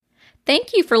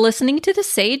Thank you for listening to the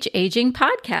Sage Aging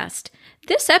Podcast.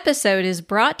 This episode is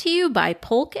brought to you by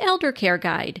Polk Elder Care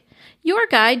Guide, your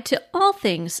guide to all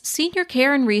things senior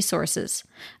care and resources.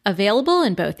 Available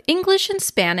in both English and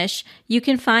Spanish, you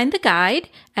can find the guide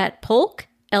at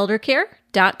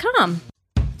polkeldercare.com.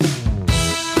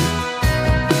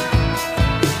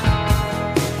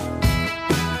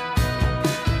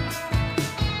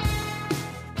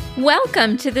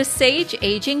 Welcome to the Sage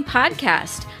Aging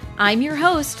Podcast. I'm your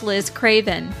host, Liz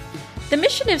Craven. The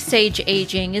mission of Sage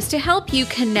Aging is to help you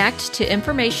connect to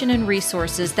information and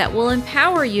resources that will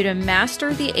empower you to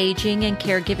master the aging and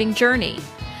caregiving journey.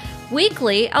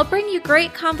 Weekly, I'll bring you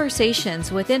great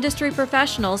conversations with industry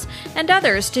professionals and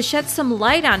others to shed some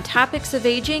light on topics of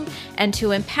aging and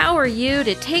to empower you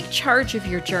to take charge of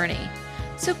your journey.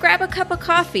 So grab a cup of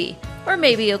coffee or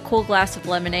maybe a cool glass of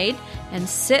lemonade and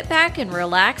sit back and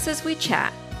relax as we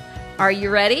chat. Are you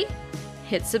ready?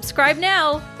 Hit subscribe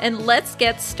now and let's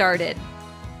get started.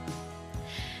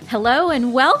 Hello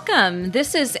and welcome.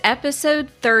 This is episode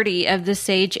 30 of the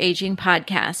Sage Aging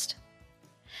Podcast.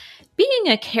 Being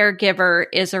a caregiver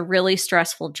is a really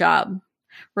stressful job.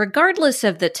 Regardless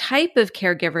of the type of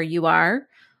caregiver you are,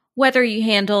 whether you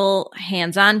handle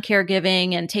hands-on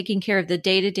caregiving and taking care of the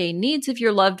day-to-day needs of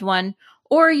your loved one,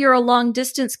 or you're a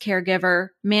long-distance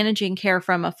caregiver managing care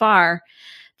from afar,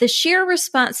 the sheer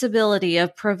responsibility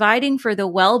of providing for the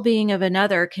well-being of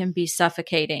another can be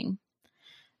suffocating.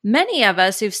 Many of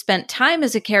us who've spent time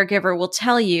as a caregiver will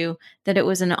tell you that it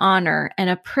was an honor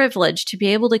and a privilege to be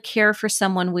able to care for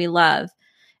someone we love.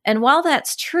 And while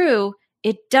that's true,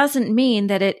 it doesn't mean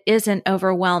that it isn't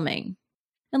overwhelming.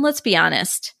 And let's be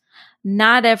honest,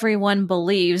 not everyone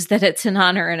believes that it's an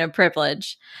honor and a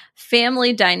privilege.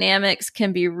 Family dynamics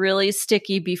can be really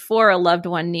sticky before a loved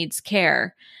one needs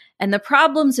care. And the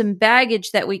problems and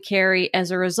baggage that we carry as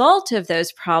a result of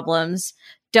those problems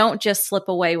don't just slip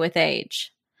away with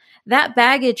age. That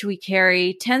baggage we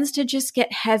carry tends to just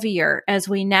get heavier as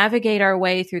we navigate our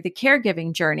way through the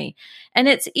caregiving journey, and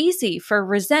it's easy for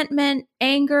resentment,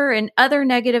 anger, and other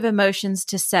negative emotions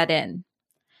to set in.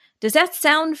 Does that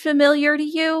sound familiar to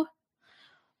you?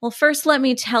 Well, first let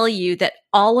me tell you that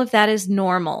all of that is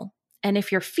normal, and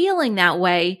if you're feeling that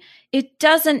way, it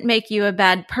doesn't make you a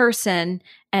bad person,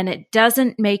 and it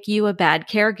doesn't make you a bad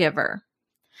caregiver.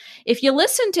 If you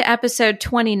listened to episode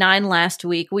 29 last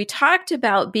week, we talked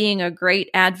about being a great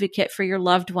advocate for your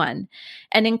loved one,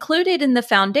 and included in the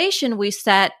foundation we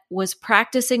set was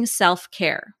practicing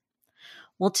self-care.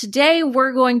 Well, today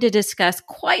we're going to discuss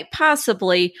quite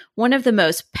possibly one of the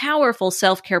most powerful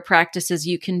self-care practices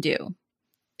you can do: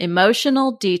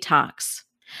 emotional detox.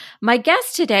 My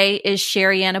guest today is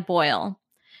Sherry-Anna Boyle.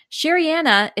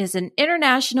 Sherry-Anna is an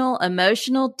international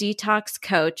emotional detox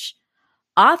coach,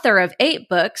 author of 8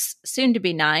 books, soon to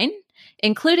be 9,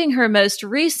 including her most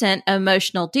recent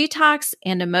Emotional Detox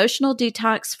and Emotional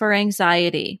Detox for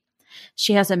Anxiety.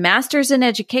 She has a master's in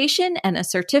education and a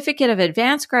certificate of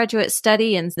advanced graduate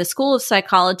study in the School of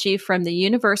Psychology from the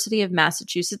University of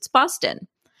Massachusetts, Boston.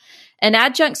 An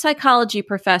adjunct psychology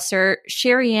professor,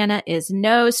 Sherry-Anna is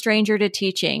no stranger to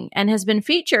teaching and has been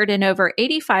featured in over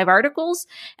 85 articles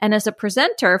and as a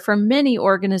presenter for many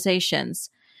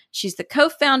organizations. She's the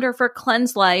co-founder for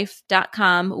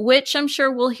CleanseLife.com, which I'm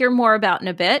sure we'll hear more about in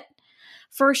a bit.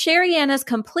 For Sherry-Anna's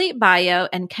complete bio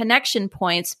and connection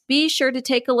points, be sure to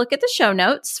take a look at the show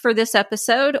notes for this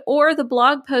episode or the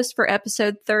blog post for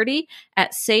episode 30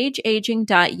 at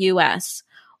sageaging.us.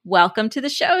 Welcome to the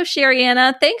show,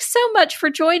 Sherry-Anna. Thanks so much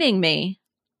for joining me.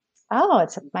 Oh,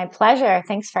 it's my pleasure.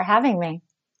 Thanks for having me.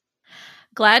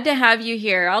 Glad to have you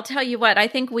here. I'll tell you what, I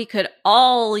think we could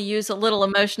all use a little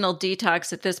emotional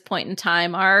detox at this point in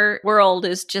time. Our world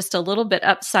is just a little bit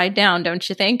upside down, don't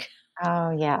you think? Oh,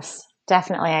 yes,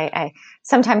 definitely. I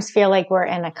sometimes feel like we're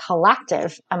in a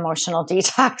collective emotional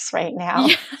detox right now.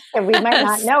 Yes. And we might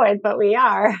not know it, but we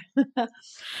are.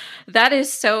 That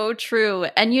is so true.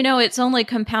 And it's only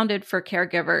compounded for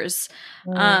caregivers.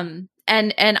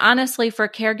 And honestly, for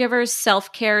caregivers,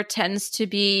 self-care tends to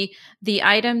be the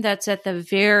item that's at the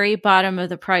very bottom of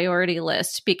the priority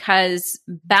list, because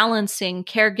balancing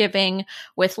caregiving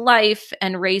with life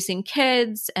and raising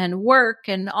kids and work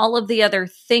and all of the other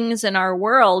things in our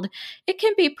world, it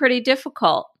can be pretty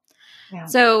difficult. Yeah.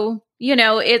 So,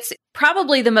 it's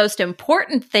probably the most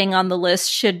important thing on the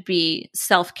list should be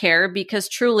self-care, because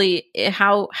truly,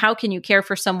 how can you care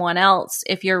for someone else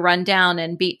if you're run down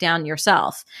and beat down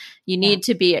yourself? You need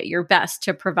to be at your best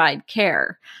to provide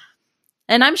care.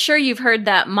 And I'm sure you've heard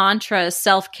that mantra,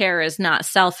 self-care is not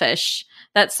selfish.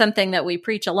 That's something that we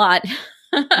preach a lot.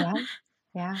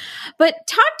 Yeah. But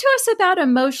talk to us about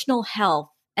emotional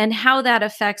health and how that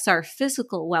affects our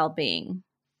physical well-being.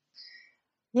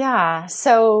 Yeah.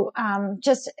 So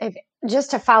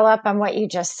just to follow up on what you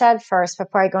just said first,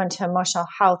 before I go into emotional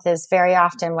health, is very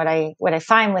often what I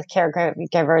find with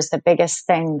caregivers, the biggest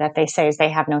thing that they say is they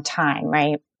have no time,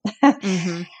 right?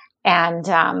 Mm-hmm.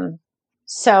 And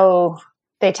so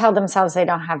they tell themselves they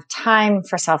don't have time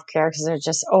for self-care because they're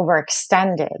just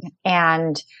overextended.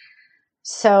 And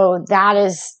so that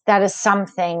is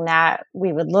something that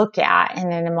we would look at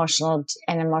in an emotional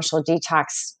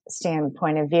detox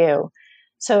standpoint of view.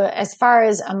 So as far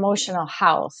as emotional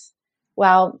health,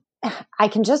 well, I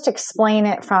can just explain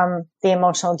it from the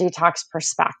emotional detox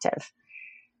perspective.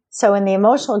 So in the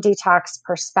emotional detox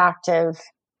perspective,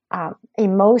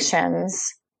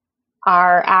 emotions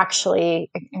are actually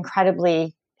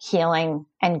incredibly healing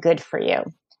and good for you.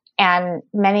 And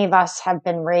many of us have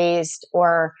been raised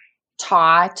or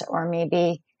taught or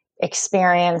maybe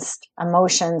experienced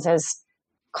emotions as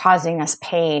causing us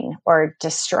pain or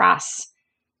distress.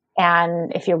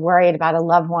 And if you're worried about a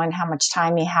loved one, how much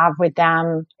time you have with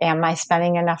them, am I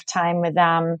spending enough time with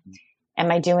them?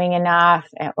 Am I doing enough?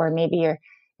 Or maybe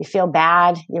you feel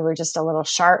bad, you were just a little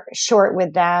short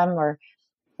with them, or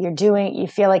you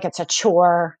feel like it's a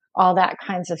chore, all that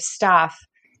kinds of stuff.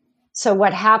 So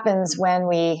what happens when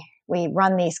we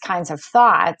run these kinds of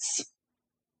thoughts,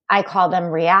 I call them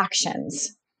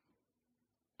reactions.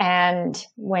 And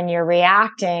when you're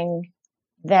reacting,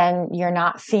 then you're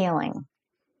not feeling.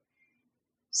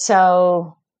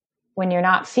 So when you're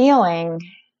not feeling,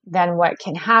 then what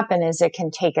can happen is it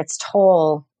can take its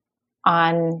toll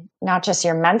on not just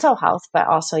your mental health, but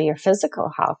also your physical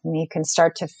health. And you can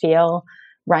start to feel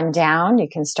run down. You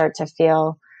can start to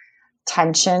feel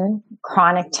tension.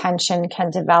 Chronic tension can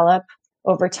develop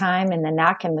over time in the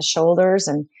neck and the shoulders,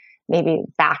 and maybe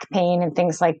back pain and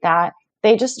things like that.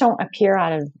 They just don't appear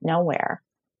out of nowhere.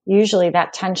 Usually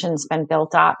that tension's been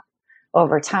built up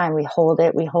over time. We hold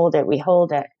it, we hold it, we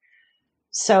hold it.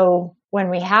 So when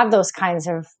we have those kinds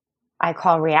of, I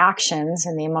call reactions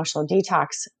in the emotional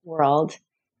detox world,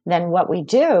 then what we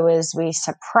do is we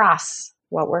suppress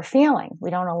what we're feeling. We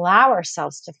don't allow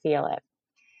ourselves to feel it.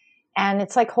 And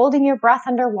it's like holding your breath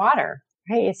underwater,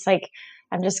 right? It's like,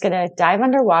 I'm just going to dive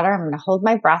underwater. I'm going to hold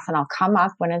my breath and I'll come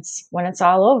up when it's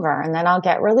all over, and then I'll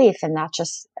get relief. And that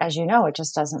just, as you know, it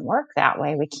just doesn't work that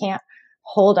way. We can't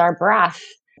hold our breath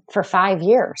for 5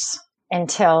 years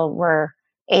until we're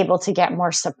able to get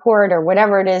more support or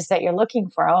whatever it is that you're looking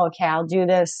for. Oh, okay, I'll do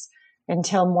this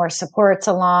until more support's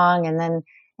along, and then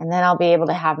I'll be able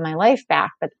to have my life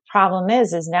back. But the problem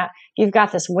is now you've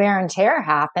got this wear and tear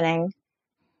happening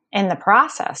in the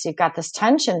process. You've got this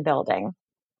tension building.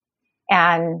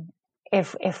 And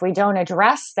if we don't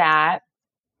address that,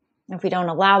 if we don't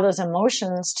allow those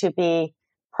emotions to be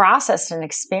processed and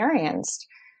experienced,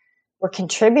 we're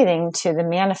contributing to the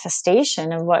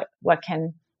manifestation of what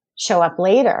can show up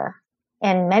later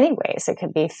in many ways. It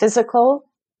could be physical,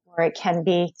 or it can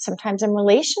be sometimes in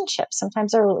relationships.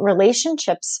 Sometimes our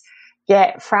relationships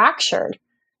get fractured,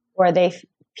 or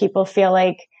people feel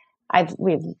like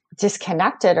we've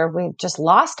disconnected, or we've just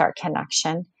lost our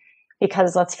connection.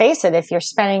 Because let's face it, if you're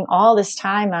spending all this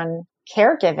time on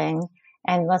caregiving,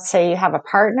 and let's say you have a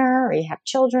partner, or you have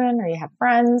children, or you have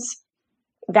friends,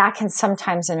 that can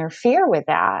sometimes interfere with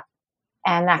that,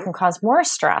 and that can cause more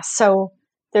stress. So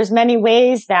there's many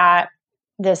ways that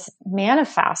this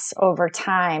manifests over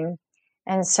time.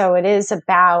 And so it is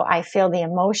about, I feel the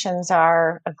emotions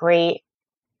are a great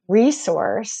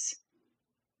resource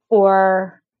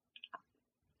for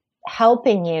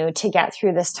helping you to get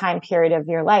through this time period of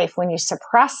your life. When you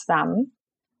suppress them,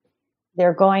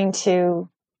 they're going to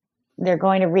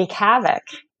wreak havoc.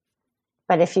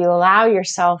 But if you allow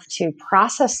yourself to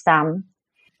process them,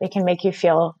 they can make you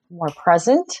feel more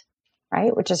present,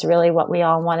 right? Which is really what we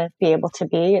all want to be able to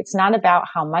be. It's not about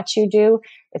how much you do.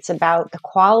 It's about the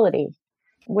quality.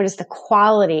 What is the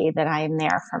quality that I am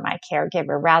there for my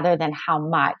caregiver, rather than how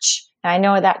much? And I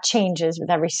know that changes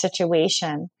with every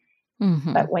situation.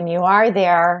 Mm-hmm. But when you are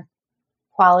there,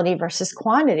 quality versus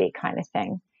quantity kind of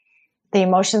thing, the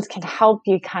emotions can help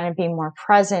you kind of be more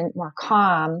present, more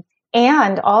calm.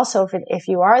 And also if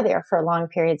you are there for long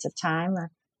periods of time,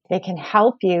 they can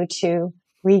help you to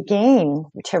regain,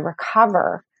 to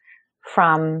recover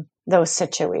from those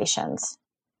situations.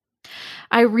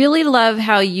 I really love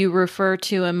how you refer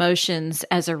to emotions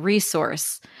as a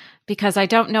resource, because I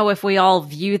don't know if we all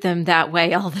view them that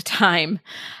way all the time.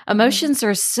 Emotions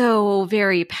are so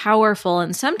very powerful,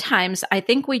 and sometimes I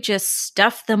think we just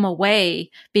stuff them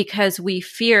away because we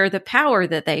fear the power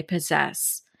that they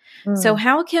possess. So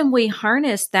how can we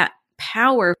harness that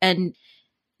power and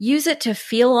use it to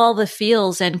feel all the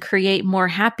feels and create more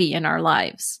happy in our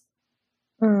lives?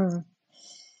 Mm.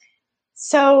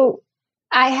 So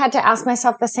I had to ask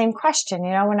myself the same question,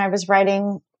 when I was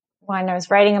writing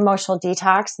Emotional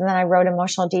Detox, and then I wrote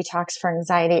Emotional Detox for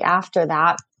Anxiety after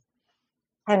that.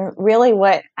 And really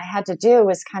what I had to do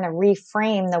was kind of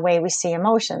reframe the way we see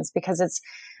emotions, because it's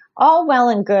all well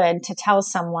and good to tell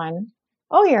someone,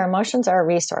 oh, your emotions are a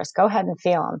resource. Go ahead and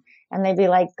feel them. And they'd be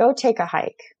like, go take a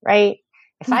hike, right?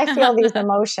 If I feel these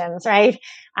emotions, right,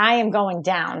 I am going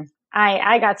down.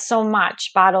 I got so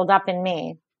much bottled up in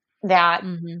me that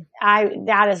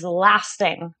that is the last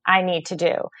thing I need to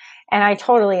do. And I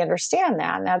totally understand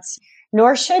that. And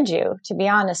nor should you, to be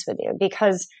honest with you,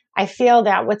 because I feel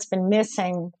that what's been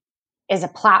missing is a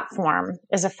platform,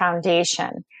 is a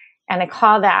foundation. And I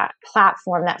call that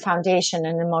platform, that foundation,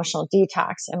 an emotional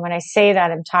detox. And when I say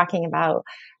that, I'm talking about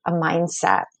a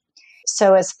mindset.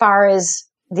 So as far as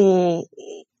the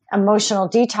emotional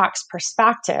detox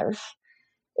perspective,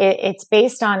 it's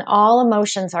based on all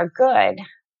emotions are good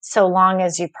so long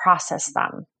as you process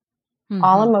them.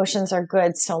 All emotions are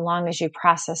good so long as you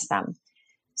process them.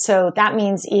 So that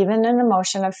means even an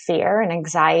emotion of fear and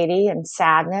anxiety and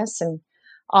sadness and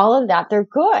all of that, they're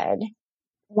good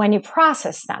when you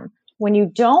process them. When you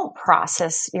don't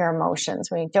process your emotions,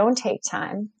 when you don't take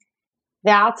time,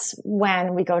 that's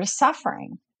when we go to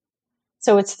suffering.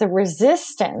 So it's the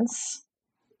resistance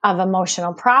of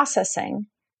emotional processing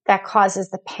that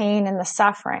causes the pain and the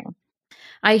suffering.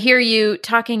 I hear you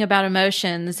talking about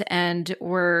emotions, and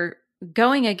we're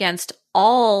going against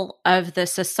all of the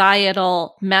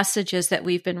societal messages that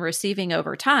we've been receiving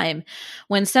over time.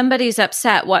 When somebody's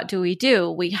upset, what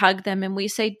do? We hug them and we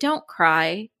say, don't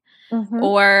cry,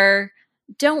 or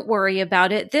don't worry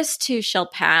about it. This too shall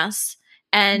pass.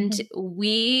 And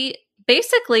we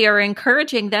basically are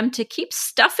encouraging them to keep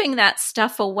stuffing that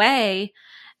stuff away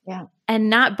and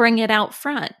not bring it out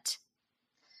front.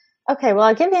 Okay, well,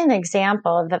 I'll give you an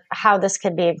example of how this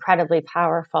could be incredibly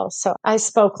powerful. So I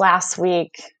spoke last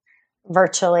week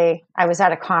virtually. I was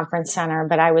at a conference center,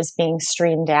 but I was being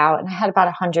streamed out, and I had about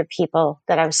 100 people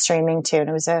that I was streaming to, and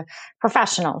it was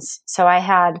professionals. So I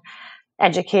had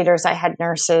educators, I had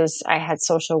nurses, I had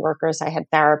social workers, I had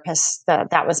therapists.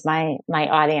 That was my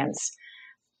audience.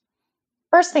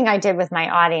 First thing I did with my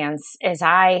audience is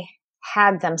I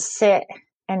had them sit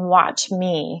and watch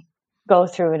me go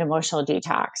through an emotional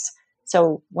detox.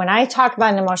 So when I talk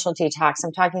about an emotional detox,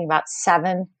 I'm talking about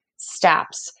 7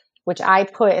 steps, which I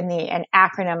put in an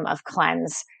acronym of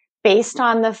CLEANSE based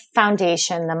on the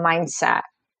foundation, the mindset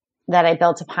that I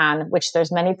built upon, which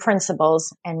there's many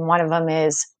principles. And one of them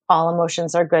is all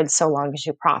emotions are good so long as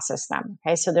you process them.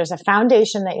 Okay. So there's a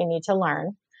foundation that you need to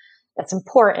learn. That's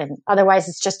important. Otherwise,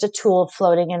 it's just a tool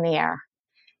floating in the air.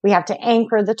 We have to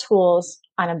anchor the tools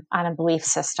on a belief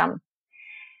system.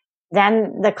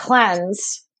 Then the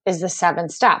cleanse is the 7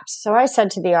 steps. So I said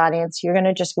to the audience, you're going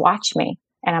to just watch me,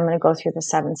 and I'm going to go through the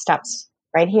 7 steps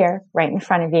right here, right in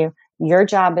front of you. Your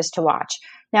job is to watch.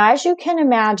 Now, as you can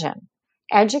imagine,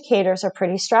 educators are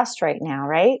pretty stressed right now,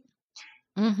 right?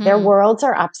 Their worlds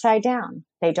are upside down.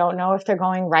 They don't know if they're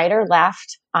going right or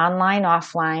left, online,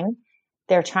 offline.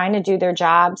 They're trying to do their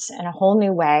jobs in a whole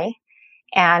new way,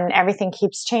 and everything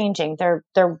keeps changing. They're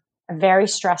a very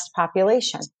stressed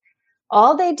population.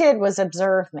 All they did was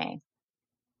observe me.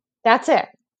 That's it,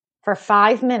 for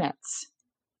 5 minutes.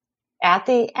 At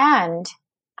the end,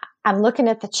 I'm looking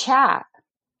at the chat.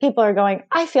 People are going,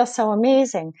 I feel so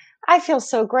amazing. I feel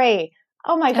so great.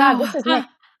 Oh my God, this is me. And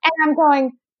I'm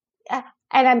going,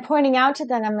 and I'm pointing out to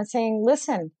them, I'm saying,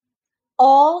 listen,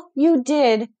 all you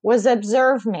did was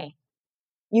observe me.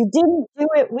 You didn't do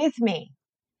it with me.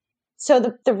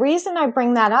 So the reason I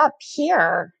bring that up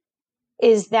here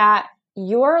is that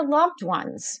your loved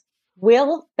ones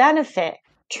will benefit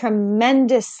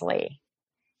tremendously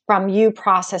from you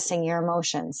processing your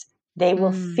emotions. They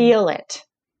will feel it.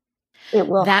 It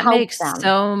will help them. That makes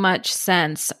so much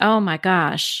sense. Oh my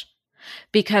gosh.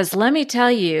 Because let me tell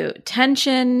you,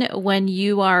 tension when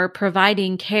you are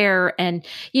providing care, and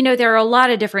there are a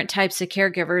lot of different types of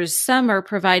caregivers. Some are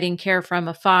providing care from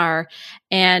afar,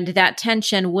 and that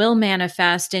tension will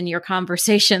manifest in your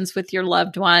conversations with your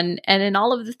loved one and in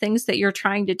all of the things that you're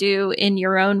trying to do in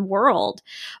your own world.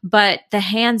 But the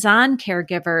hands-on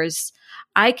caregivers,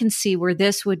 I can see where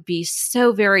this would be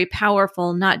so very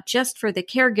powerful, not just for the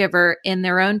caregiver in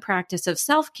their own practice of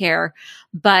self-care,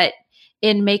 but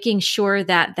in making sure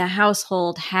that the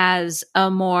household has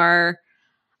a more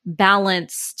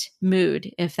balanced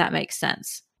mood, if that makes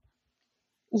sense.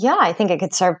 Yeah, I think it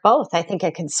could serve both. I think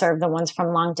it can serve the ones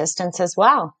from long distance as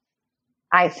well.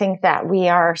 I think that we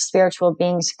are spiritual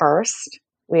beings first.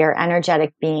 We are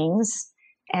energetic beings.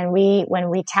 And when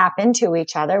we tap into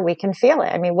each other, we can feel it.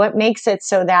 I mean, what makes it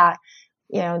so that,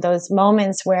 those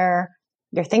moments where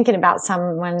you're thinking about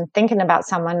someone,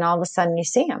 and all of a sudden you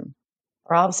see them,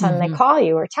 or all of a sudden they call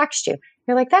you or text you.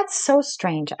 You're like, that's so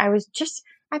strange.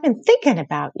 I've been thinking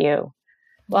about you.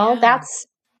 Well,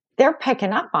 they're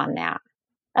picking up on that.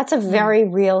 That's a very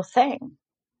real thing.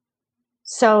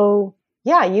 So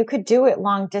yeah, you could do it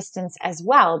long distance as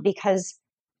well, because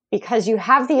you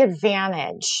have the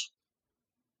advantage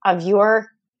of your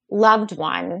loved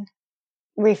one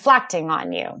reflecting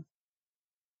on you,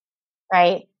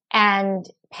 right? And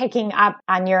picking up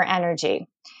on your energy.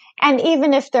 And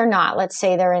even if they're not, let's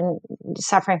say they're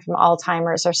suffering from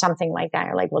Alzheimer's or something like that.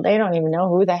 You're like, well, they don't even know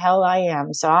who the hell I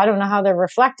am. So I don't know how they're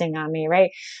reflecting on me, right?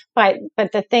 But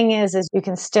the thing is you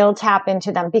can still tap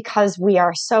into them, because we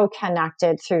are so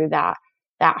connected through that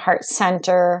heart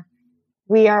center.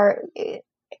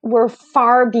 We're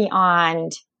far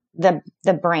beyond the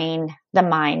brain, the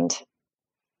mind,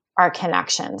 our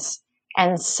connections.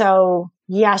 And so,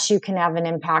 yes, you can have an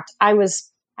impact.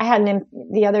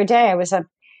 The other day, I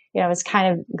was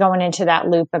kind of going into that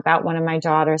loop about one of my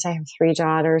daughters. I have 3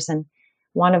 daughters, and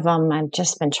one of them, I've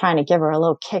just been trying to give her a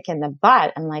little kick in the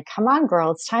butt. I'm like, come on,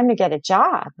 girl, it's time to get a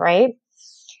job, right?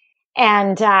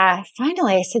 And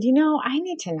finally I said, I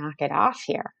need to knock it off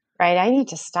here, right? I need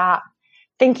to stop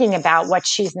thinking about what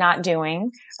she's not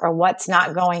doing, or what's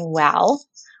not going well,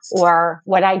 or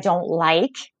what I don't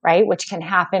like, right? Which can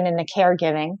happen in the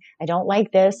caregiving. I don't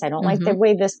like this. I don't like the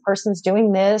way this person's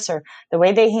doing this, or the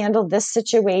way they handle this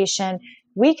situation.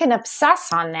 We can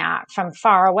obsess on that from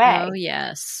far away. Oh,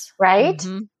 yes. Right?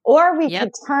 Or we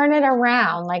could turn it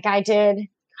around, like I did a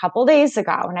couple days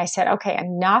ago, and I said, okay,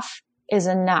 enough is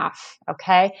enough.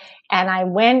 Okay. And I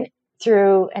went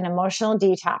through an emotional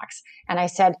detox, and I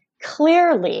said,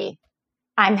 clearly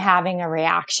I'm having a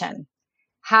reaction.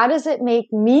 How does it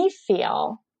make me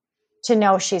feel to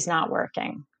know she's not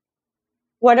working?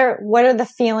 What are the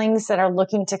feelings that are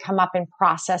looking to come up and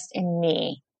process in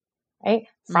me? Right?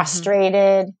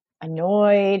 Frustrated,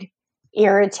 annoyed,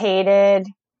 irritated.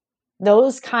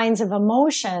 Those kinds of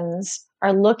emotions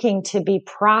are looking to be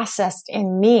processed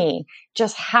in me,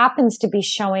 just happens to be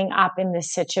showing up in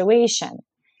this situation.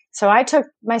 So I took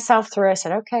myself through, I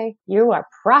said, okay, you are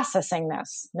processing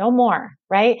this, no more,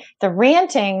 right? The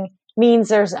ranting means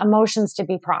there's emotions to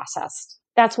be processed.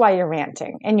 That's why you're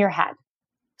ranting in your head.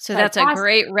 So that's a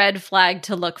great red flag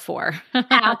to look for.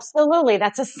 Absolutely.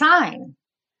 That's a sign.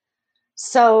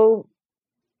 So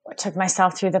I took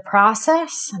myself through the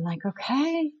process. I'm like,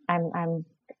 okay, I'm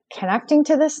connecting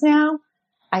to this now.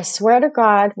 I swear to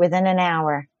God, within an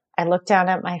hour, I look down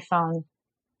at my phone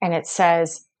and it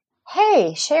says,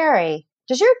 hey, Sherry,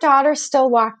 does your daughter still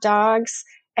walk dogs?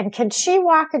 And can she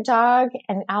walk a dog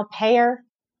and I'll pay her?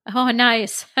 Oh,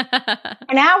 nice.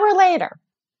 An hour later.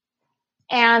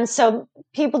 And so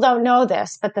people don't know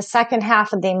this, but the second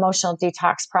half of the emotional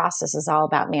detox process is all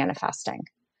about manifesting.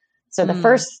 So the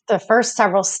first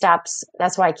several steps,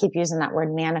 that's why I keep using that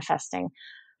word, manifesting.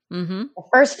 The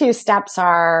first few steps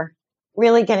are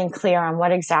really getting clear on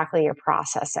what exactly you're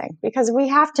processing, because we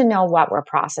have to know what we're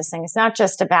processing. It's not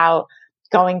just about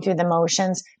going through the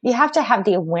motions. You have to have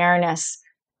the awareness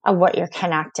of what you're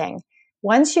connecting.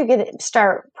 Once you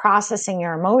start processing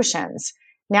your emotions,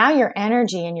 now your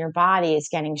energy in your body is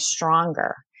getting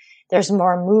stronger. There's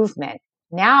more movement.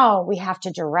 Now we have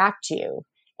to direct you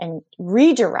and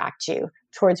redirect you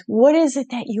towards what is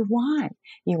it that you want.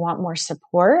 You want more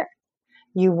support.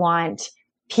 You want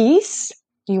peace.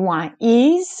 You want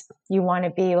ease. You want to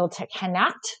be able to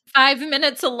connect. 5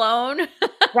 minutes alone.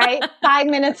 Right? 5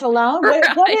 minutes alone.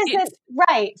 Right. What is it?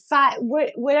 Right.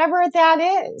 Whatever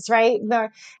that is, right?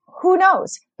 Who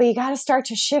knows? But you got to start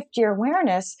to shift your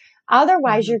awareness.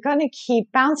 Otherwise, you're going to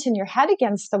keep bouncing your head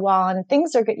against the wall, and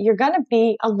you're going to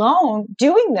be alone,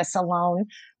 doing this alone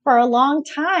for a long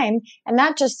time. And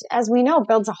that just, as we know,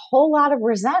 builds a whole lot of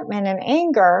resentment and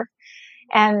anger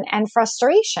and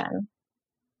frustration.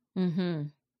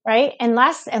 Right?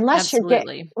 Unless you're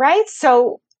getting, right?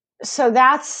 So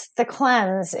that's the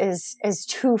cleanse is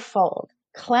twofold.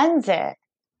 Cleanse it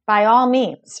by all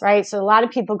means, right? So a lot of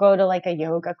people go to like a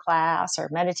yoga class or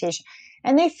meditation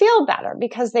and they feel better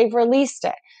because they've released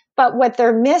it. But what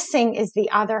they're missing is the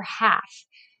other half.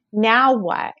 Now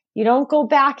what? You don't go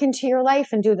back into your life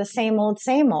and do the same old,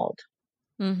 same old.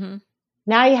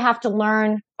 Now you have to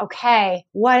learn, okay,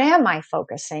 what am I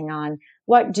focusing on?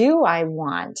 What do I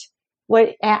want?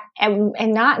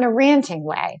 And not in a ranting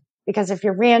way, because if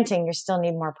you're ranting, you still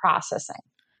need more processing.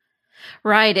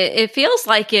 Right. It feels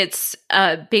like it's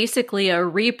basically a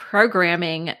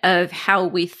reprogramming of how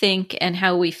we think and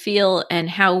how we feel and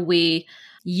how we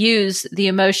use the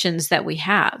emotions that we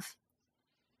have.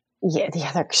 Yeah,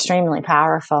 they're extremely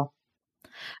powerful.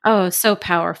 Oh, so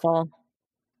powerful.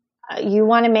 You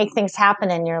want to make things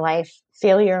happen in your life,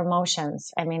 feel your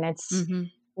emotions. I mean, it's Mm-hmm.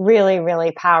 really,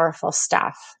 really powerful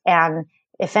stuff. And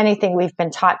if anything, we've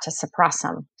been taught to suppress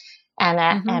them.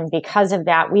 And because of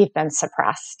that, we've been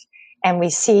suppressed. And we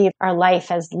see our life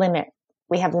as limit.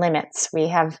 We have limits. We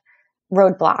have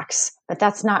roadblocks, but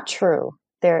that's not true.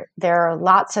 There are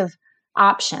lots of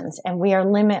options and we are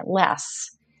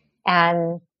limitless.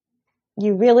 And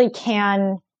you really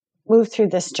can move through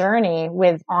this journey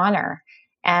with honor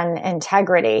and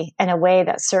integrity in a way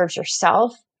that serves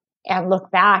yourself and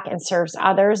look back and serves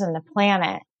others and the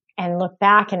planet and look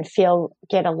back and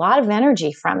get a lot of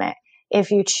energy from it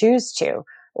if you choose to.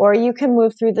 Or you can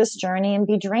move through this journey and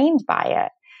be drained by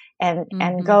it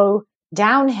and go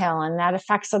downhill, and that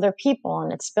affects other people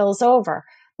and it spills over.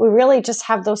 We really just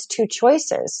have those two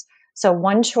choices. So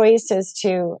one choice is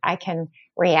I can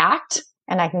react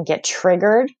and I can get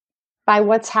triggered by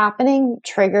what's happening.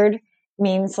 Triggered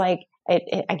means like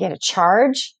I get a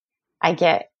charge, I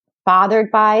get bothered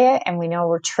by it, and we know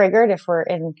we're triggered if we're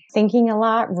in thinking a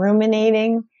lot,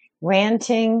 ruminating,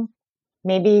 ranting,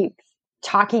 maybe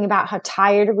talking about how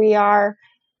tired we are.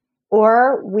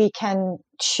 Or we can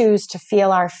choose to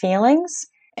feel our feelings.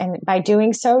 And by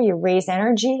doing so, you raise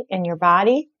energy in your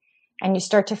body and you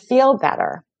start to feel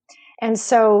better. And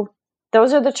so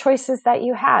those are the choices that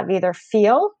you have. Either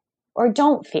feel or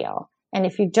don't feel. And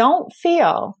if you don't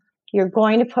feel, you're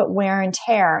going to put wear and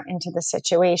tear into the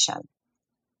situation.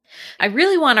 I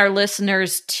really want our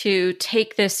listeners to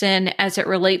take this in as it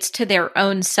relates to their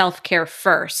own self-care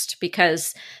first,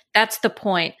 because that's the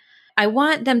point. I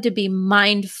want them to be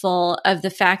mindful of the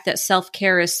fact that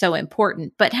self-care is so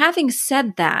important. But having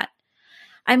said that,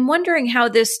 I'm wondering how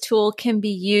this tool can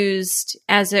be used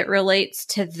as it relates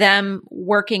to them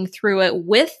working through it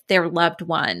with their loved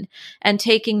one and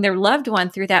taking their loved one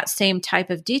through that same type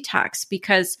of detox,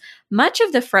 because much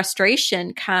of the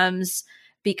frustration comes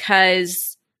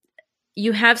because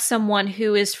you have someone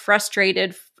who is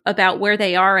frustrated about where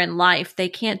they are in life. They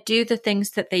can't do the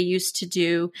things that they used to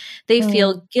do. They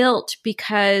feel guilt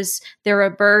because they're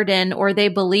a burden, or they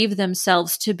believe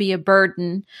themselves to be a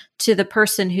burden to the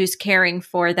person who's caring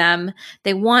for them.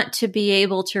 They want to be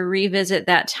able to revisit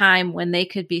that time when they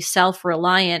could be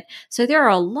self-reliant. So there are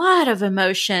a lot of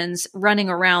emotions running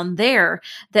around there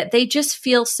that they just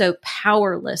feel so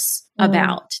powerless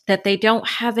about, that they don't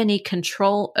have any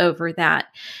control over that.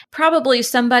 Probably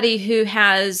somebody who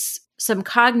has some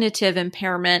cognitive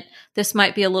impairment, this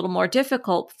might be a little more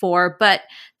difficult for, but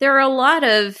there are a lot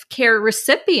of care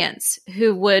recipients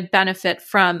who would benefit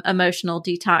from emotional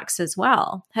detox as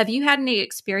well. Have you had any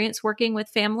experience working with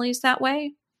families that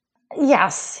way?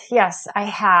 Yes, I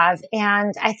have.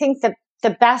 And I think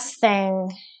the best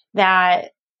thing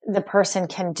that the person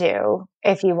can do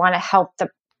if you want to help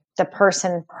the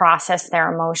person process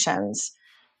their emotions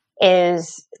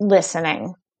is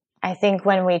listening. I think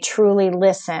when we truly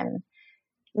listen.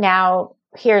 Now,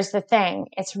 here's the thing.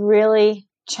 It's really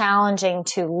challenging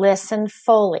to listen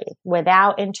fully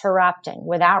without interrupting,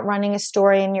 without running a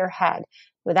story in your head,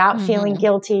 without feeling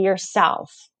guilty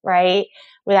yourself, right?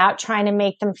 Without trying to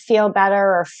make them feel better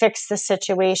or fix the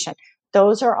situation.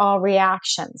 Those are all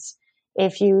reactions.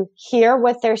 If you hear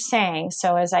what they're saying,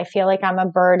 so as I feel like I'm a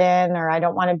burden, or I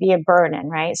don't want to be a burden,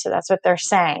 right? So that's what they're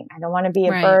saying. I don't want to be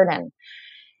a burden.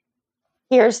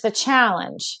 Here's the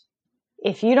challenge.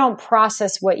 If you don't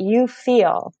process what you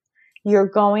feel, you're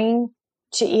going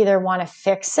to either want to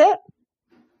fix it,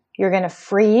 you're going to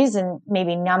freeze and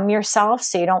maybe numb yourself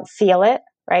so you don't feel it,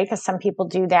 right? Because some people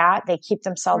do that. They keep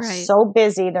themselves so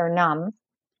busy, they're numb.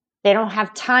 They don't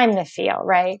have time to feel,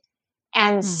 right?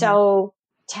 And so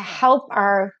to help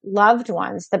our loved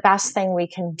ones, the best thing we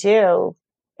can do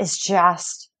is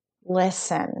just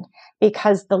listen,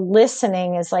 because the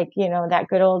listening is like, that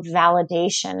good old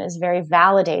validation is very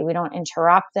validating. We don't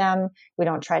interrupt them. We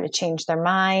don't try to change their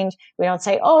mind. We don't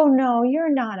say, oh no,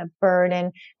 you're not a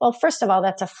burden. Well, first of all,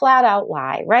 that's a flat out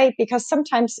lie, right? Because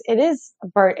sometimes it is a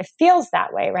burden. It feels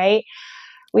that way, right?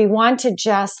 We want to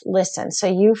just listen. So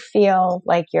you feel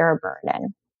like you're a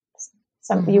burden.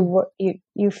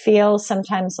 You feel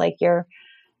sometimes like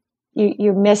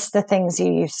you miss the things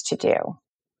you used to do.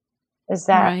 Is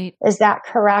that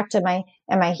correct? Am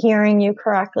I hearing you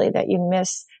correctly that you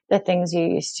miss the things you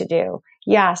used to do?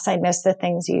 Yes, I miss the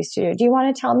things you used to do. Do you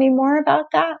want to tell me more about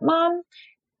that, Mom?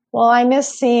 Well, I miss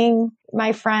seeing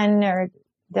my friend, or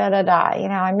da da da.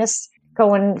 I miss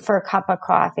going for a cup of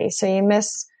coffee. So you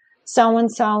miss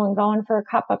so-and-so and going for a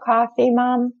cup of coffee,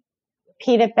 Mom?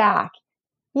 Repeat it back.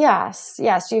 Yes,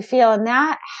 you feel, and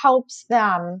that helps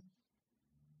them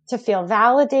to feel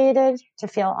validated, to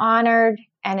feel honored,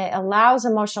 and it allows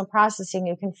emotional processing.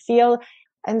 You can feel,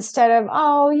 instead of,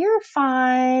 oh, you're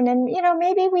fine, and,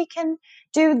 maybe we can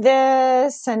do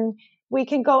this, and we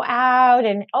can go out,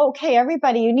 and okay,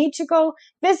 everybody, you need to go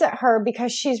visit her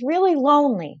because she's really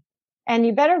lonely. And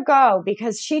you better go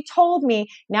because she told me.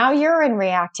 Now you're in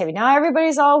reactivity. Now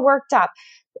everybody's all worked up.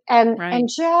 And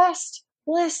just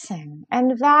listen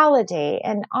and validate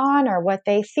and honor what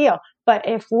they feel. But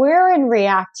if we're in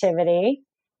reactivity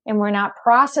and we're not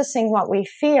processing what we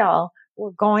feel,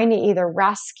 we're going to either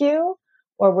rescue,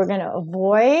 or we're going to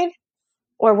avoid,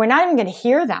 or we're not even going to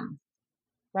hear them,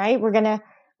 right? We're going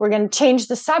to change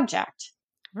the subject.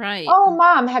 Right. Oh,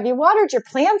 Mom, have you watered your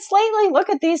plants lately? Look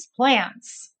at these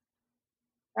plants,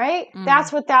 right?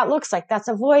 That's what that looks like. That's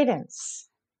avoidance.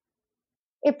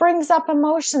 It brings up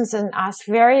emotions in us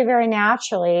very, very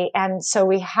naturally. And so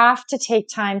we have to take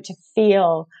time to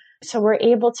feel, so we're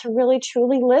able to really,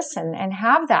 truly listen and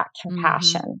have that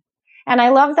compassion. And I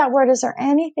love that word. Is there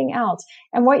anything else?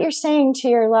 And what you're saying to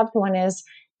your loved one is,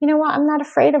 you know what? I'm not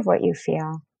afraid of what you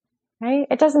feel, right?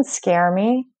 It doesn't scare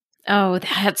me. Oh,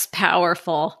 that's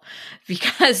powerful,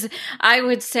 because I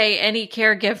would say any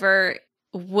caregiver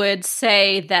would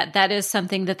say that that is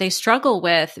something that they struggle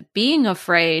with, being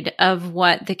afraid of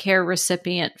what the care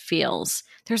recipient feels.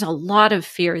 There's a lot of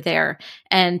fear there.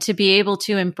 And to be able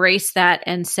to embrace that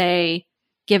and say,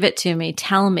 give it to me,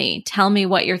 tell me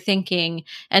what you're thinking,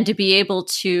 and to be able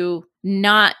to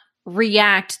not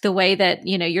react the way that,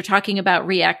 you're talking about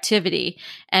reactivity,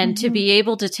 and to be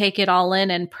able to take it all in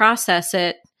and process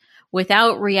it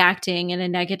without reacting in a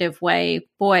negative way.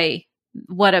 Boy,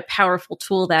 what a powerful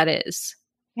tool that is.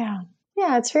 Yeah.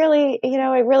 It's really,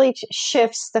 it really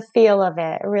shifts the feel of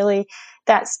it, really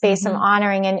that space of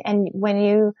honoring. And when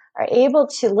you are able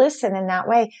to listen in that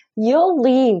way, you'll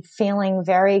leave feeling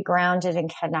very grounded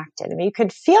and connected. I mean, you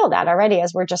could feel that already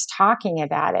as we're just talking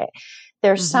about it.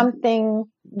 There's something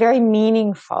very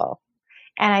meaningful.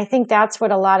 And I think that's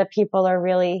what a lot of people are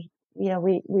really,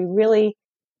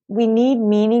 we need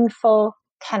meaningful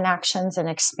connections and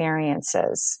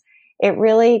experiences. It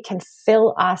really can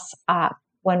fill us up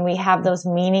when we have those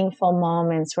meaningful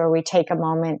moments where we take a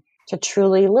moment to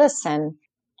truly listen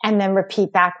and then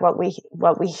repeat back what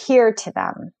we hear to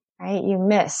them, right? You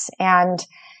miss. And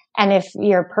if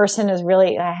your person is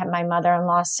really, I have my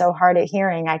mother-in-law so hard at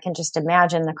hearing, I can just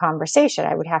imagine the conversation.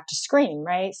 I would have to scream,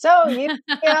 right? So, and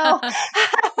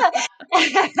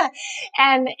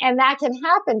that can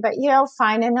happen, but,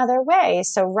 find another way.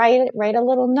 So write a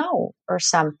little note or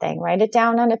something, write it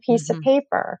down on a piece of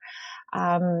paper.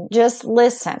 Just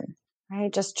listen,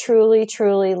 right? Just truly,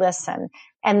 truly listen.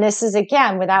 And this is,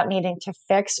 again, without needing to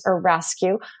fix or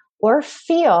rescue or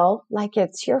feel like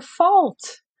it's your fault,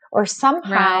 or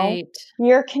somehow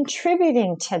you're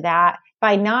contributing to that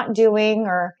by not doing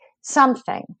or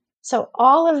something. So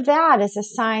all of that is a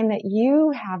sign that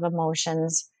you have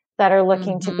emotions that are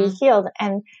looking to be healed.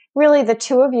 And really the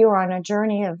two of you are on a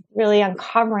journey of really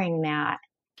uncovering that.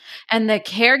 And the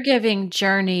caregiving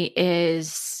journey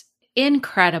is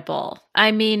incredible.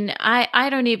 I mean, I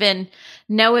don't even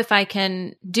know if I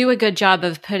can do a good job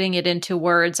of putting it into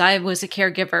words. I was a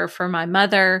caregiver for my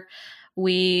mother.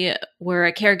 We were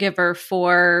a caregiver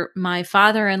for my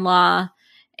father-in-law,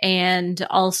 and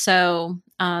also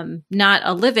not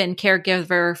a live-in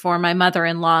caregiver for my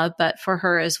mother-in-law, but for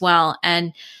her as well.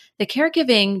 And the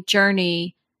caregiving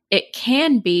journey, it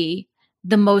can be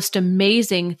the most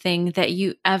amazing thing that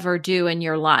you ever do in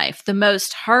your life, the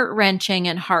most heart-wrenching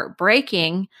and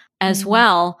heartbreaking as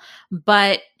well.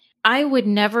 But I would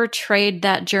never trade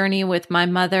that journey with my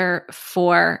mother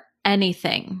for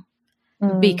anything,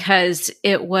 because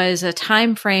it was a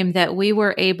time frame that we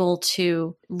were able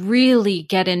to really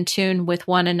get in tune with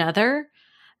one another.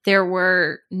 There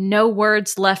were no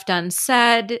words left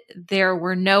unsaid. There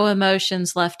were no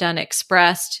emotions left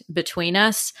unexpressed between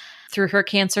us through her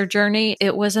cancer journey.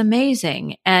 It was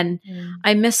amazing. And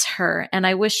I miss her, and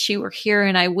I wish she were here,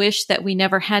 and I wish that we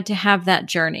never had to have that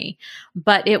journey.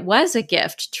 But it was a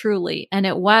gift, truly. And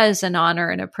it was an honor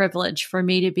and a privilege for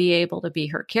me to be able to be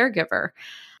her caregiver.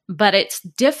 But it's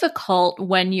difficult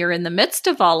when you're in the midst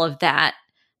of all of that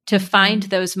to find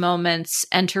those moments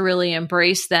and to really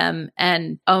embrace them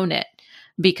and own it,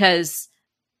 because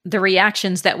the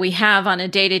reactions that we have on a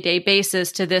day-to-day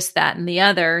basis to this, that, and the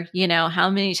other, how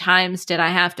many times did I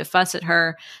have to fuss at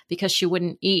her because she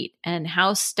wouldn't eat? And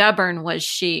how stubborn was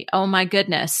she? Oh my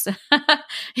goodness.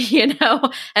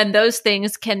 And those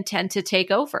things can tend to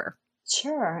take over.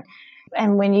 Sure.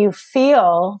 And when you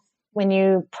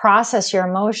process your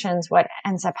emotions, what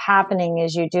ends up happening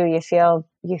is you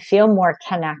feel more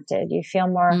connected. You feel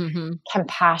more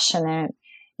compassionate.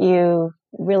 You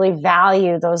really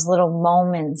value those little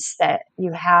moments that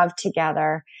you have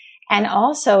together. And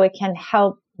also it can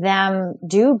help them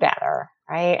do better,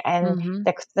 right? And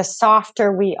the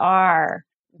softer we are,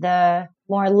 the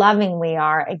more loving we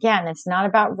are. Again, it's not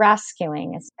about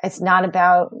rescuing. It's not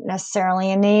about necessarily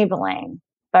enabling,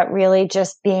 but really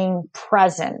just being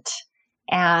present.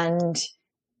 And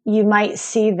you might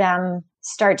see them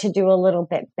start to do a little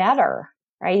bit better,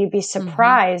 right? You'd be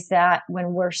surprised that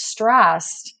when we're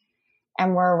stressed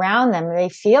and we're around them, they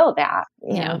feel that,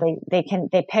 you know,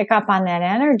 they pick up on that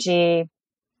energy,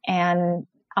 and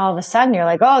all of a sudden you're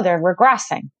like, oh, they're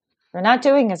regressing. They're not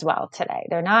doing as well today.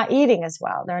 They're not eating as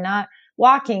well. They're not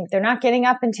walking. They're not getting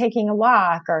up and taking a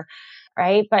walk, or,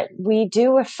 right? But we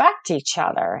do affect each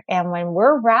other. And when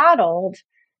we're rattled,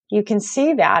 you can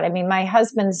see that. I mean, my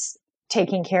husband's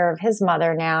taking care of his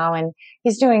mother now, and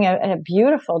he's doing a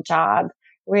beautiful job,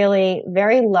 really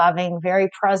very loving, very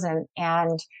present,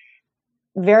 and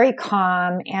very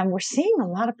calm. And we're seeing a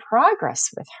lot of progress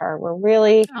with her. We're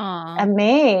really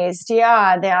amazed,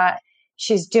 that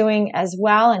she's doing as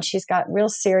well. And she's got real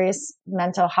serious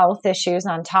mental health issues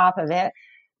on top of it.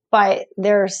 But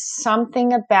there's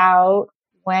something about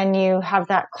when you have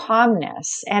that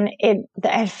calmness, and it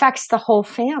affects the whole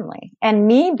family. And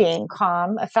me being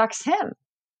calm affects him.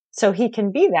 So he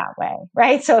can be that way,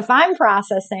 right? So if I'm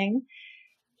processing,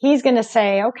 he's going to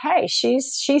say, okay,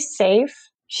 she's safe.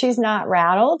 She's not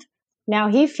rattled. Now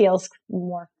he feels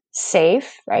more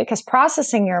safe, right? Because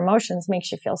processing your emotions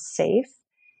makes you feel safe.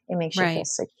 It makes you feel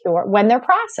secure when they're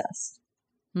processed.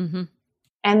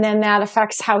 And then that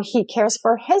affects how he cares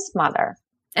for his mother.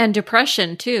 And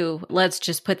depression too. Let's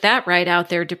just put that right out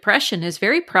there. Depression is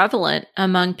very prevalent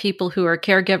among people who are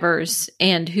caregivers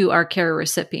and who are care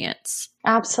recipients.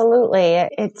 Absolutely.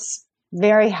 It's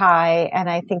very high. And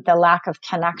I think the lack of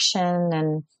connection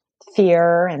and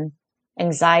fear and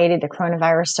anxiety, the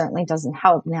coronavirus certainly doesn't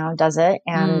help now, does it?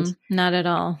 And not at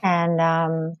all.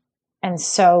 And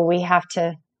so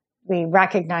we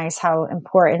recognize how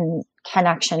important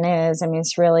connection is. I mean,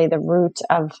 it's really the root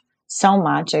of so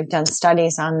much. I've done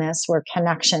studies on this where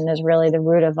connection is really the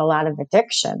root of a lot of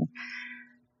addiction.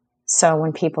 So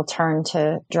when people turn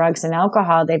to drugs and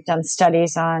alcohol, they've done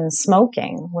studies on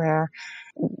smoking where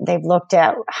they've looked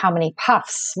at how many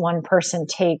puffs one person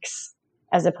takes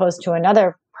as opposed to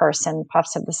another person,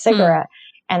 puffs of the cigarette.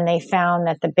 And they found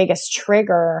that the biggest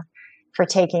trigger for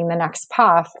taking the next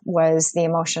puff was the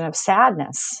emotion of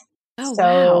sadness. Oh,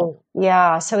 so, wow.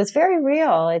 Yeah. So it's very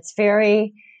real. It's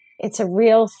a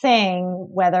real thing,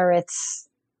 whether it's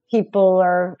people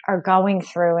are going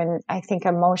through. And I think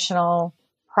emotional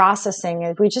processing,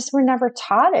 we were never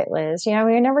taught it, Liz. You know,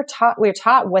 we were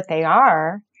taught what they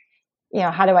are, you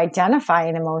know, how to identify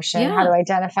an emotion, how to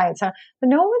identify it. So, but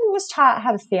no one was taught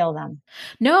how to feel them.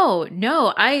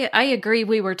 No, I agree.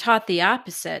 We were taught the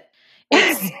opposite.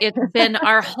 It's been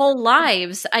our whole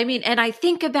lives. I mean, and I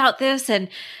think about this, and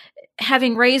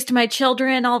having raised my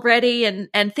children already,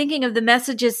 and thinking of the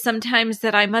messages sometimes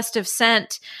that I must have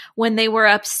sent when they were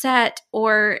upset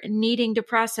or needing to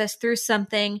process through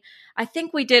something. I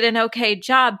think we did an okay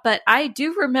job, but I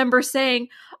do remember saying,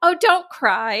 "Oh, don't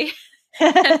cry."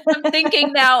 And I'm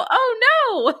thinking now,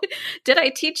 oh no, did I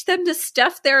teach them to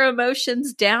stuff their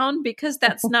emotions down? Because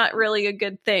that's not really a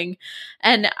good thing.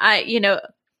 And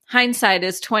hindsight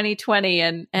is 2020,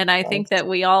 and I think that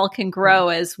we all can grow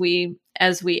as we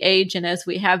age and as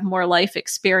we have more life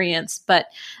experience. But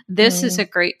this is a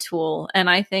great tool. And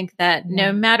I think that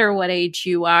no matter what age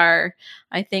you are,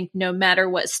 I think no matter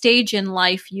what stage in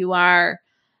life you are,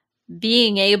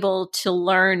 being able to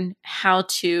learn how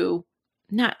to,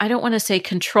 I don't want to say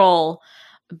control,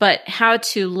 but how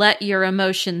to let your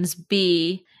emotions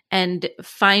be and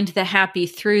find the happy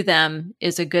through them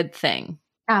is a good thing.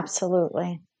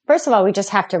 Absolutely. First of all, we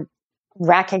just have to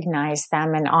recognize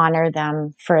them and honor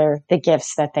them for the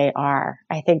gifts that they are.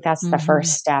 I think that's the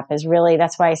first step. That's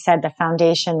why I said the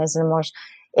foundation is the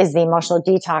emotional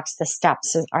detox. The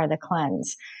steps are the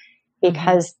cleanse,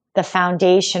 because the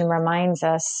foundation reminds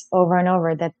us over and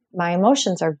over that my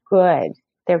emotions are good.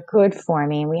 They're good for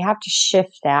me. And we have to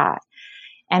shift that.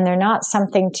 And they're not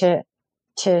something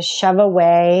to shove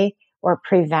away or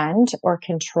prevent or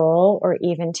control or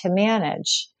even to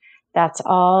manage. That's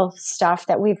all stuff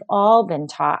that we've all been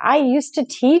taught. I used to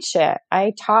teach it.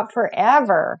 I taught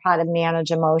forever how to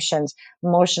manage emotions,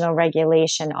 emotional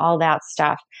regulation, all that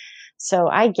stuff. So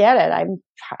I get it.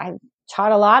 I've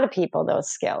taught a lot of people those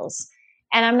skills.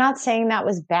 And I'm not saying that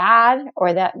was bad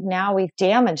or that now we've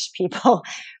damaged people,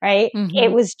 right? Mm-hmm.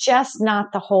 It was just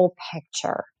not the whole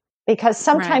picture, because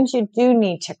sometimes you do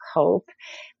need to cope.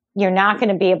 You're not going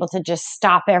to be able to just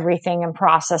stop everything and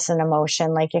process an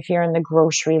emotion, like if you're in the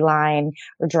grocery line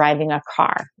or driving a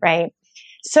car, right?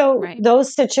 So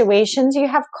those situations, you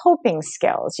have coping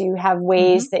skills. You have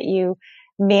ways that you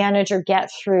manage or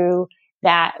get through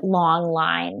that long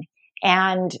line.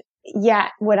 And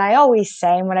yet what I always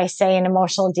say, and what I say in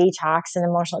emotional detox and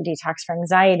emotional detox for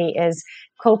anxiety, is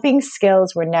coping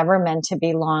skills were never meant to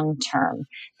be long term.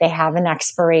 They have an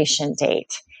expiration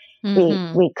date.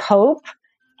 We cope,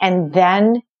 and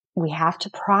then we have to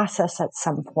process at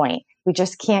some point. We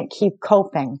just can't keep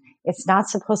coping. It's not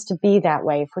supposed to be that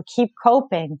way. If we keep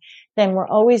coping, then we're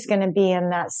always going to be in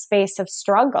that space of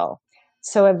struggle.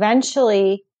 So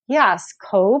eventually, yes,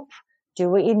 cope, do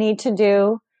what you need to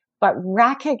do, but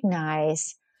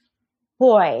recognize,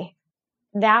 boy,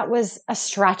 that was a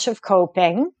stretch of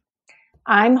coping.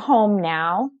 I'm home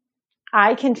now.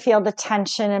 I can feel the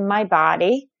tension in my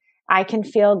body. I can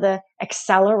feel the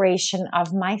acceleration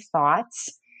of my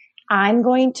thoughts. I'm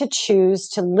going to choose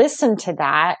to listen to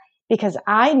that, because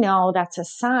I know that's a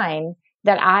sign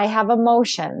that I have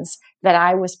emotions that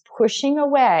I was pushing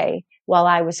away while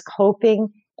I was coping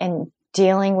and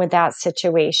dealing with that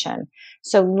situation.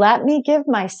 So let me give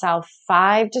myself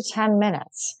 5 to 10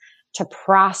 minutes to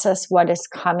process what is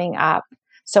coming up,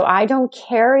 so I don't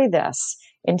carry this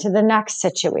into the next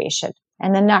situation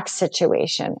and the next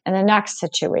situation and the next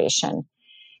situation.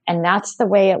 And that's the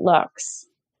way it looks.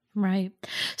 Right.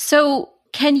 So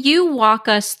can you walk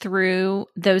us through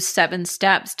those 7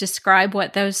 steps? Describe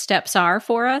what those steps are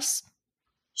for us.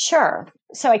 Sure.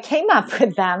 So I came up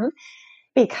with them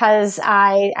because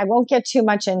I won't get too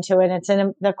much into it. It's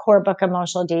in the core book,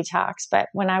 Emotional Detox. But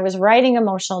when I was writing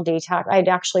Emotional Detox, I'd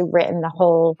actually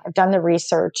I've done the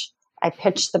research. I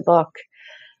pitched the book.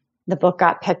 The book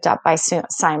got picked up by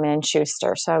Simon &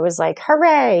 Schuster. So I was like,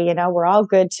 hooray, we're all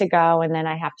good to go. And then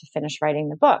I have to finish writing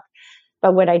the book.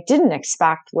 But what I didn't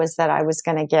expect was that I was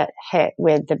going to get hit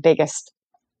with the biggest,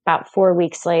 about 4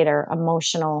 weeks later,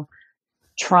 emotional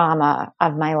trauma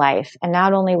of my life. And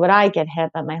not only would I get hit,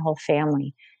 but my whole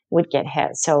family would get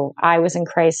hit. So I was in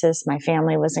crisis. My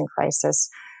family was in crisis.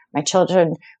 My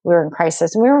children were in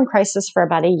crisis. And we were in crisis for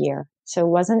about a year. So it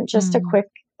wasn't just a quick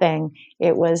thing.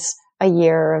 It was a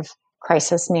year of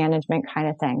crisis management kind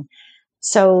of thing.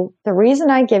 So the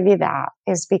reason I give you that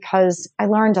is because I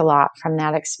learned a lot from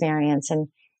that experience.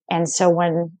 And so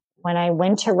when I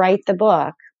went to write the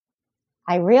book,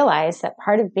 I realized that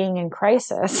part of being in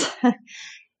crisis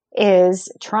is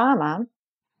trauma.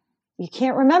 You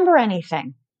can't remember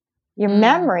anything. Your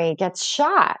memory gets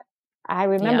shot. I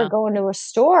remember going to a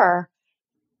store.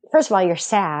 First of all, you're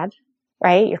sad,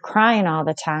 right? You're crying all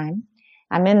the time.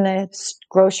 I'm in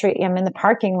the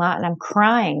parking lot and I'm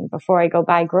crying before I go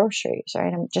buy groceries,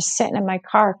 right? I'm just sitting in my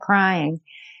car crying.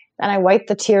 Then I wipe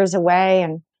the tears away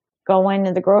and go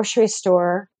into the grocery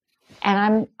store.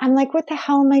 And I'm like, what the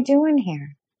hell am I doing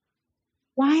here?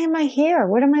 Why am I here?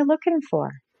 What am I looking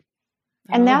for?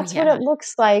 And that's what it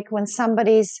looks like when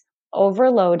somebody's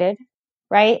overloaded,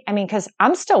 right? I mean, because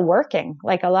I'm still working,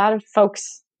 like a lot of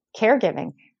folks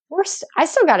caregiving. I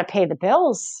still got to pay the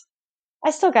bills. I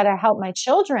still got to help my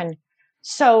children.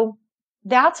 So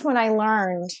that's when I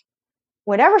learned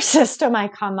whatever system I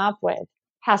come up with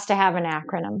has to have an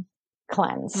acronym,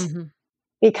 CLEANSE,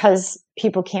 because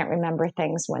people can't remember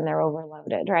things when they're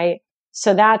overloaded, right?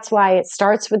 So that's why it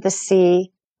starts with the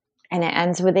C and it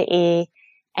ends with the E,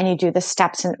 and you do the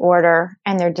steps in order,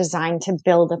 and they're designed to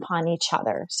build upon each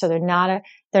other. So they're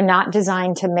not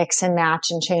designed to mix and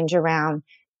match and change around.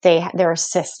 They're a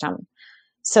system.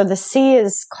 So the C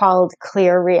is called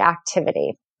clear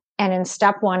reactivity. And in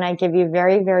step 1, I give you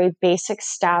very, very basic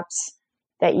steps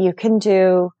that you can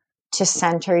do to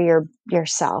center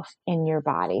yourself in your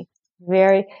body.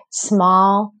 Very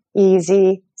small,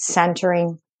 easy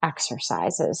centering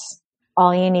exercises.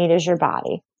 All you need is your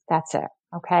body. That's it.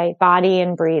 Okay. Body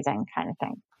and breathing kind of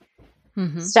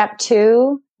thing. Step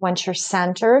 2, once you're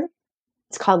centered,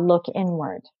 it's called look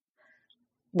inward.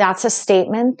 That's a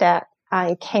statement that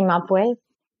I came up with.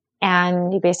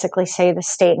 And you basically say the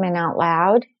statement out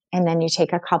loud, and then you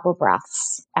take a couple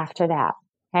breaths after that.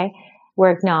 Okay. We're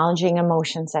acknowledging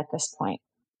emotions at this point.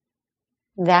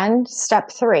 Then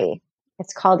step 3,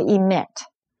 it's called emit.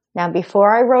 Now,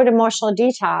 before I wrote Emotional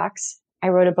Detox, I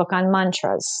wrote a book on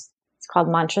mantras. It's called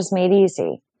Mantras Made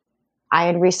Easy. I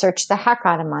had researched the heck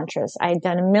out of mantras. I had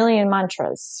done 1 million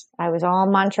mantras. I was all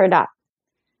mantraed up.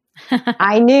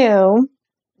 I knew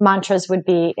mantras would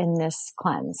be in this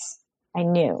cleanse. I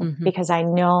knew because I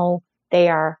know they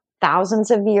are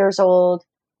thousands of years old.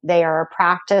 They are a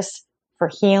practice for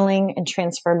healing and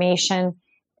transformation,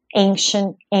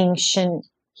 ancient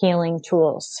healing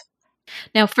tools.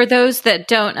 Now, for those that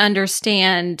don't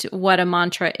understand what a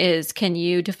mantra is, can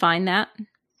you define that?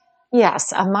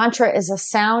 Yes, a mantra is a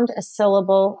sound, a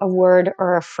syllable, a word,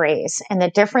 or a phrase. And the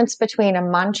difference between a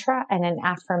mantra and an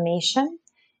affirmation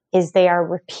is they are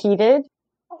repeated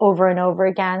over and over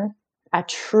again. A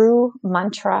true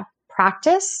mantra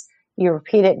practice, you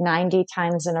repeat it 90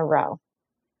 times in a row.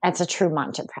 That's a true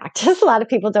mantra practice. A lot of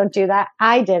people don't do that.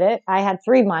 I did it. I had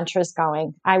 3 mantras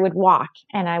going. I would walk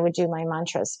and I would do my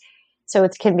mantras. So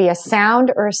it can be a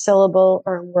sound or a syllable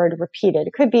or a word repeated.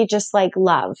 It could be just like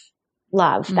love.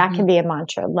 Mm-hmm. That can be a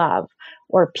mantra, love,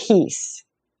 or peace.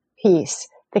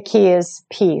 The key is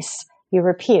peace. You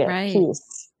repeat it. Right.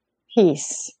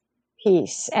 Peace.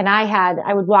 And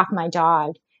I would walk my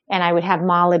dog and I would have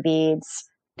mala beads.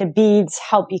 The beads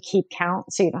help you keep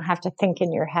count so you don't have to think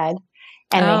in your head.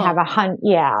 And they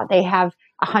have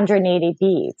 180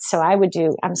 beads. So I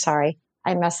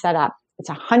messed that up. It's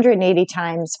 180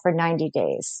 times for 90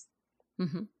 days.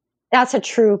 Mm-hmm. That's a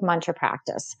true mantra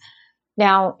practice.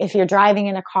 Now, if you're driving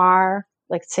in a car,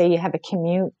 like say you have a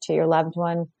commute to your loved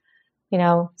one,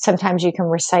 sometimes you can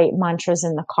recite mantras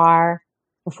in the car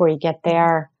before you get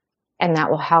there, and that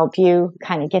will help you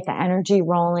kind of get the energy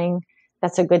rolling.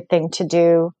 That's a good thing to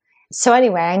do. So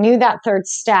anyway, I knew that third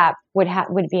step would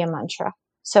be a mantra.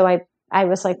 So I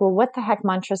was like, well, what the heck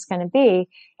mantra is going to be?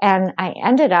 And I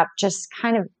ended up just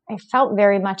I felt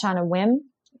very much on a whim,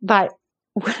 but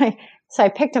so I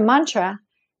picked a mantra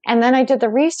and then I did the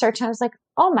research and I was like,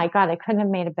 oh my God, I couldn't have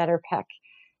made a better pick.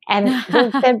 And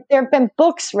there have been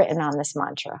books written on this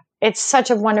mantra. It's such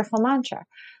a wonderful mantra.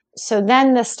 So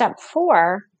then the step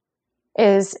 4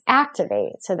 is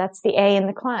activate. So that's the A in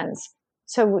the cleanse.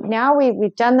 So now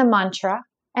we've done the mantra,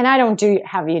 and I don't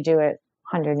have you do it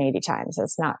 180 times.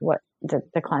 That's not what the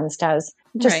cleanse does.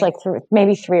 Just right. Like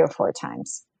maybe 3 or 4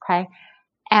 times. Okay.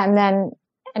 And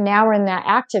now we're in that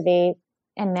activate.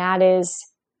 And that is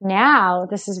now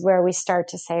this is where we start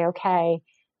to say, okay,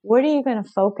 what are you going to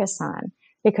focus on?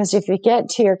 Because if you get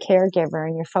to your caregiver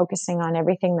and you're focusing on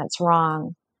everything that's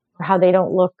wrong or how they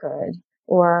don't look good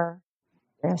or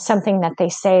something that they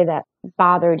say that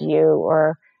bothered you,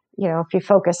 or, if you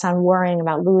focus on worrying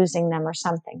about losing them or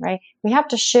something, right? We have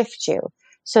to shift you.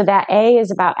 So that A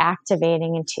is about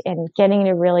activating and getting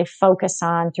to really focus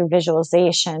on through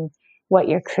visualization what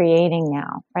you're creating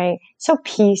now, right? So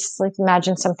peace, like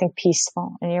imagine something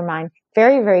peaceful in your mind,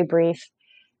 very, very brief.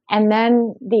 And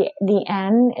then the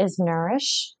N is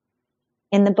nourish.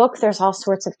 In the book, there's all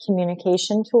sorts of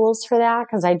communication tools for that,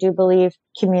 because I do believe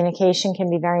communication can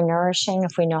be very nourishing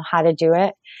if we know how to do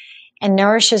it. And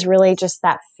nourish is really just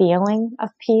that feeling of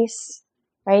peace,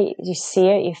 right? You see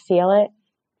it, you feel it.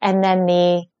 And then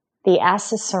the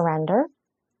S is surrender.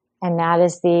 And that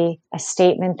is a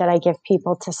statement that I give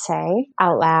people to say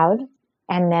out loud.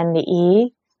 And then the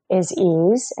E is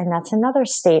ease. And that's another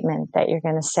statement that you're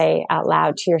going to say out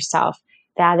loud to yourself.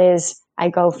 That is, I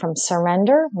go from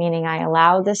surrender, meaning I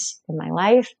allow this in my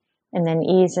life, and then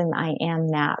ease, and I am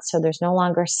that. So there's no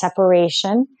longer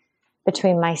separation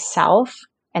between myself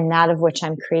and that of which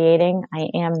I'm creating. I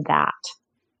am that.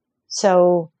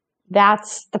 So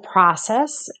that's the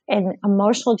process. And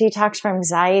emotional detox from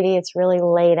anxiety, it's really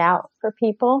laid out for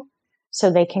people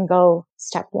so they can go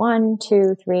step 1,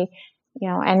 2, 3,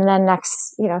 and then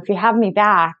next, if you have me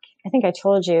back, I think I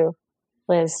told you,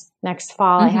 Liz, next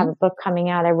fall, I have a book coming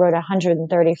out. I wrote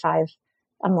 135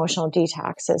 emotional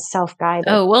detoxes, self-guided.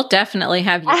 Oh, we'll definitely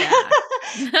have you back.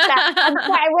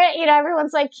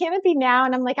 Everyone's like, can it be now?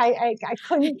 And I'm like, I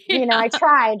couldn't, I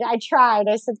tried.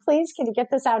 I said, please, can you get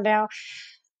this out now?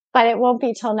 But it won't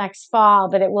be till next fall,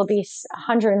 but it will be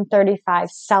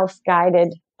 135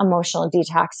 self-guided emotional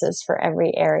detoxes for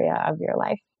every area of your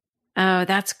life. Oh,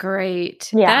 that's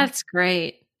great. Yeah. That's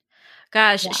great.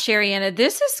 Gosh, yeah. Sherianna,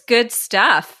 this is good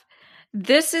stuff.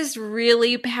 This is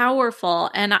really powerful.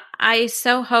 And I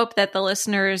so hope that the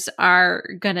listeners are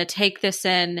going to take this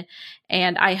in,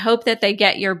 and I hope that they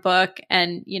get your book.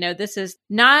 And, this is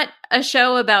not a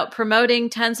show about promoting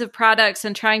tons of products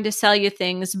and trying to sell you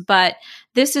things, but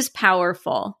this is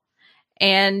powerful.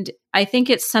 And I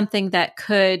think it's something that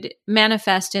could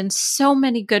manifest in so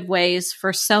many good ways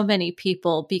for so many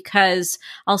people, because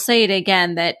I'll say it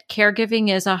again, that caregiving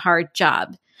is a hard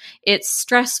job. It's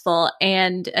stressful.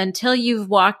 And until you've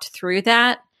walked through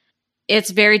that,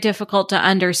 it's very difficult to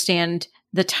understand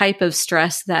the type of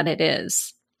stress that it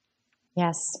is.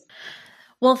 Yes.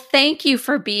 Well, thank you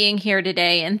for being here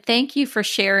today, and thank you for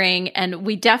sharing. And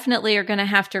we definitely are going to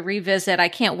have to revisit. I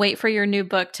can't wait for your new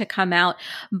book to come out.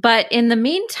 But in the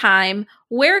meantime,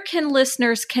 where can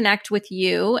listeners connect with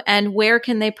you, and where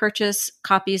can they purchase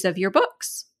copies of your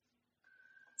books?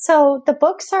 So the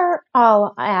books are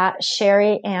all at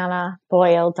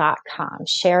SherryAnnaBoyle.com.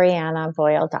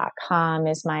 SherryAnnaBoyle.com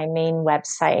is my main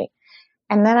website.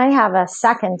 And then I have a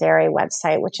secondary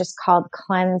website, which is called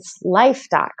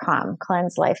CleanseLife.com,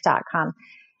 CleanseLife.com.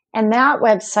 And that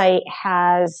website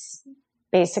has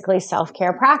basically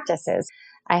self-care practices.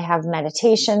 I have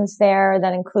meditations there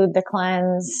that include the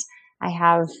cleanse. I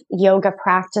have yoga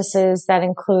practices that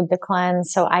include the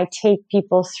cleanse. So I take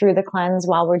people through the cleanse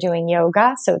while we're doing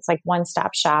yoga. So it's like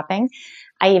one-stop shopping.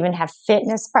 I even have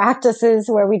fitness practices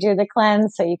where we do the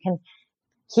cleanse so you can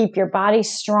keep your body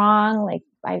strong, like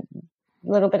a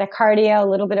little bit of cardio, a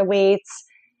little bit of weights.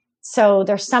 So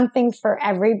there's something for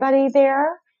everybody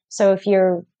there. So if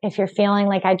you're feeling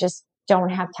like I just don't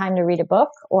have time to read a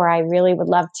book, or I really would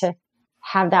love to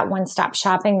have that one-stop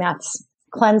shopping, that's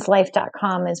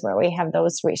CleanseLife.com is where we have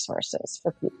those resources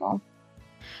for people.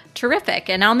 Terrific.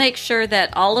 And I'll make sure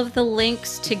that all of the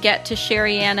links to get to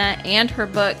Sherry Anna and her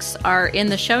books are in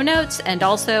the show notes and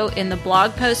also in the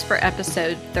blog post for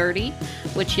episode 30,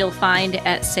 which you'll find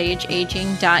at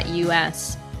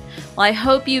sageaging.us. Well, I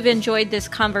hope you've enjoyed this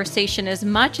conversation as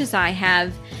much as I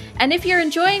have. And if you're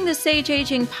enjoying the Sage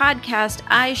Aging podcast,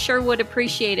 I sure would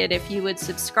appreciate it if you would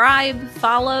subscribe,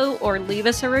 follow, or leave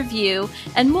us a review.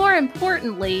 And more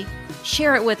importantly,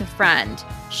 share it with a friend.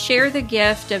 Share the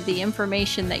gift of the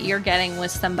information that you're getting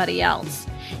with somebody else.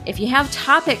 If you have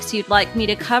topics you'd like me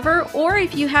to cover, or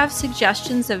if you have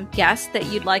suggestions of guests that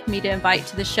you'd like me to invite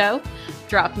to the show,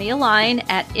 drop me a line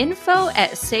at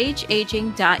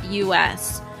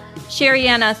info@sageaging.us. Sherry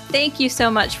Anna, thank you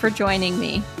so much for joining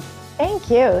me.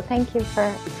 Thank you. Thank you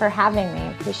for having me.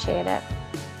 Appreciate it.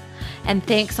 And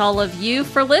thanks all of you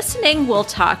for listening. We'll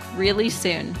talk really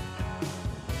soon.